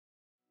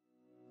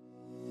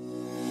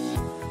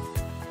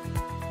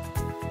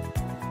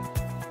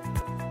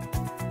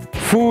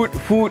Food.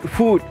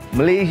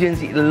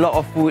 Malaysians eat a lot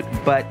of food,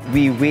 but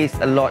we waste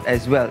a lot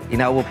as well. In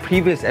our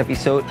previous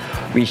episode,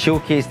 we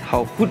showcased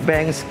how food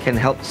banks can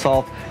help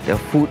solve the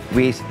food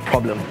waste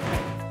problem.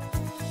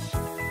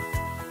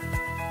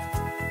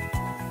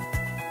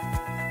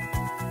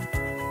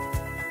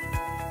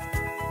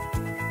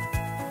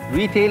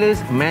 Retailers,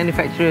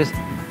 manufacturers,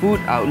 food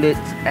outlets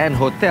and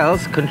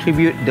hotels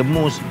contribute the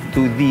most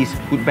to these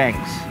food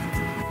banks.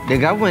 The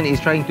government is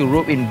trying to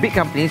rope in big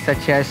companies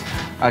such as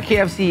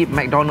KFC,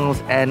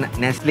 McDonald's and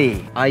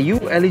Nestle. Are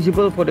you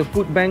eligible for the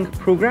food bank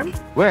program?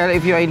 Well,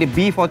 if you are in the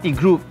B40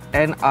 group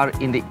and are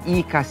in the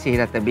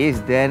e-Kasih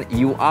database, then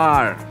you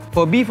are.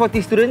 For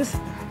B40 students,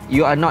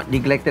 you are not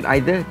neglected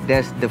either.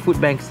 There's the food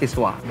bank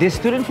Siswa. The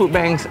student food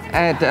banks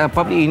at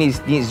public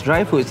unis needs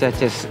dry food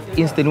such as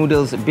instant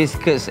noodles,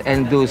 biscuits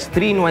and those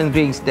 3-in-1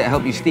 drinks that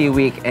help you stay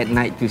awake at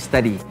night to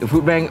study. The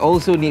food bank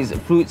also needs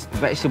fruits,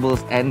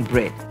 vegetables and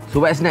bread. So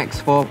what's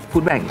next for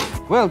food banks?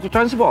 Well, to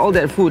transport all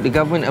that food, the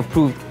government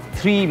approved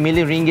 3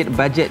 million ringgit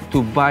budget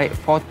to buy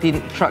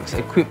 14 trucks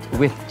equipped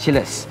with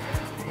chillers.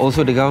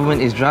 Also, the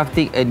government is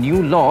drafting a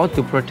new law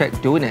to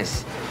protect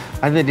donors.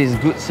 Under this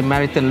Good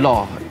Samaritan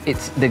law,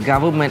 it's the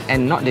government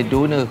and not the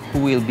donor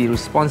who will be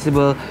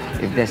responsible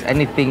if there's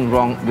anything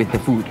wrong with the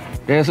food.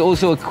 There's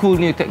also a cool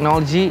new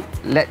technology.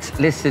 Let's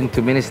listen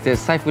to Minister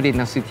Saifuddin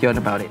Nasution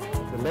about it.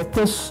 The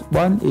latest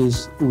one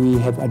is we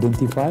have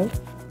identified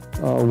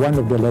one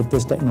of the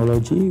latest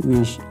technology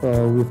which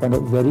we found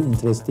out very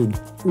interesting.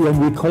 When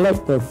we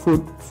collect the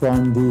food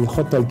from the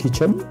hotel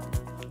kitchen,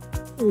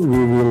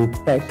 we will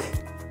pack,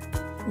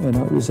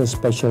 with a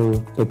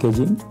special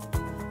packaging.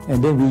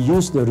 And then we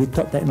use the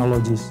retort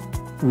technologies.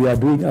 We are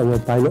doing our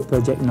pilot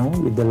project now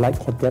with the Light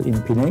Hotel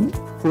in Penang.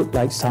 Food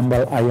like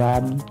sambal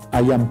ayam,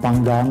 ayam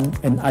panggang,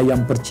 and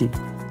ayam percik.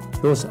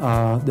 Those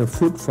are the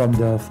food from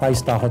the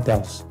 5-star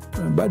hotels.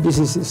 But this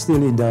is still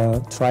in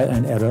the trial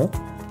and error.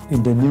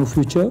 In the new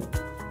future,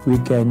 we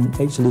can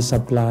actually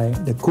supply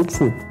the cooked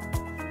food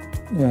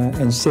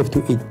and safe to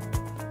eat.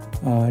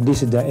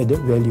 This is the added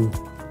value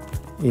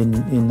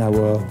in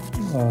our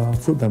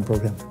food bank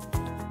program.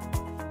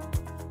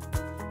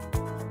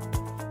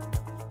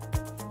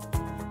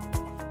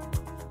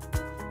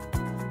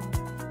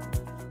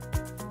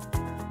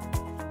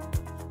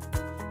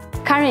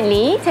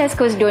 Currently,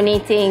 Tesco is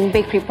donating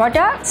bakery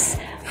products,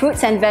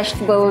 fruits and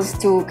vegetables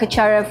to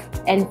Kechara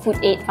and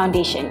Food Aid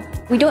Foundation.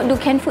 We don't do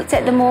canned foods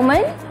at the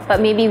moment, but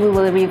maybe we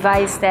will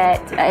revise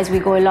that as we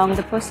go along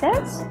the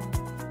process.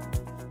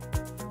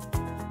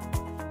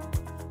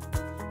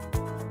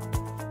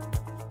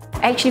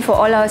 Actually, for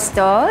all our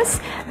stores,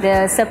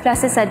 the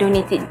surpluses are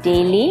donated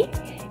daily.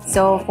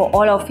 So for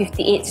all our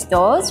 58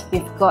 stores,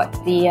 we've got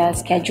the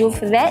schedule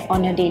for that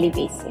on a daily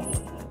basis.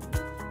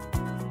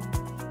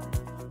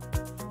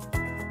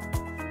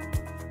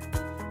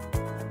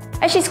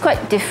 Actually, it's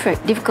quite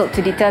difficult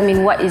to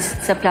determine what is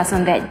surplus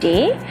on that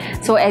day.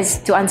 So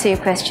to answer your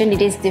question,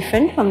 it is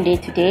different from day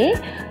to day.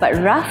 But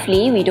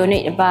roughly, we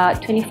donate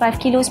about 25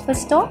 kilos per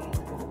store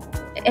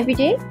every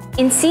day.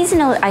 In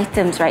seasonal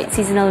items, right,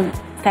 seasonal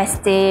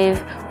festive,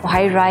 or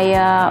Hari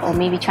Raya, or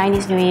maybe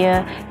Chinese New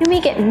Year, you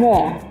may get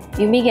more.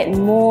 You may get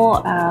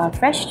more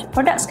fresh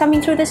products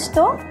coming through the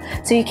store.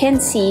 So you can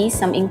see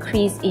some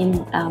increase in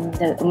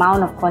the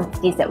amount of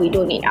quantities that we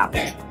donate out.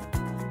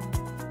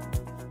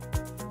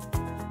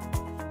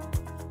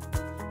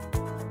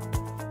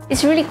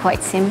 It's really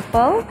quite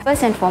simple.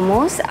 First and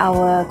foremost,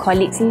 our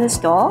colleagues in the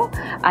store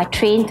are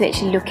trained to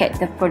actually look at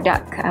the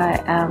product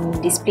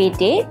display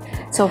date.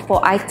 So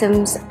for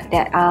items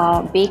that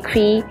are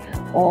bakery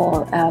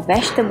or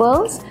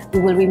vegetables,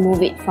 we will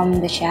remove it from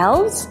the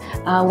shelves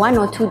 1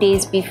 or 2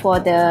 days before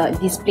the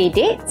display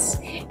dates,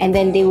 and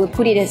then they will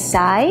put it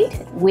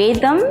aside, weigh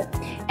them,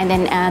 and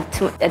then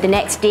the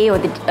next day or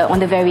on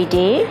the very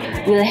day,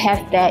 we'll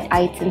have that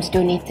items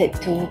donated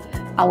to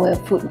our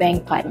food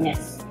bank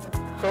partners.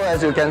 So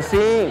as you can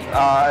see,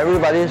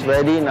 everybody is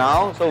ready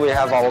now. So we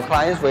have our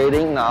clients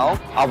waiting now.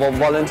 Our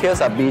volunteers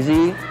are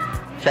busy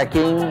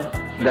checking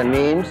the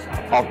names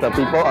of the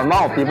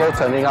amount of people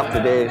turning up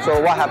today. So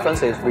what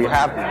happens is we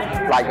have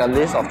like a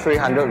list of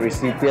 300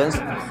 recipients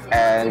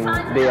and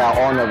they are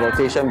on a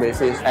rotation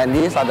basis. And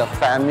these are the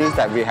families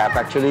that we have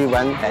actually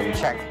went and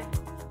checked.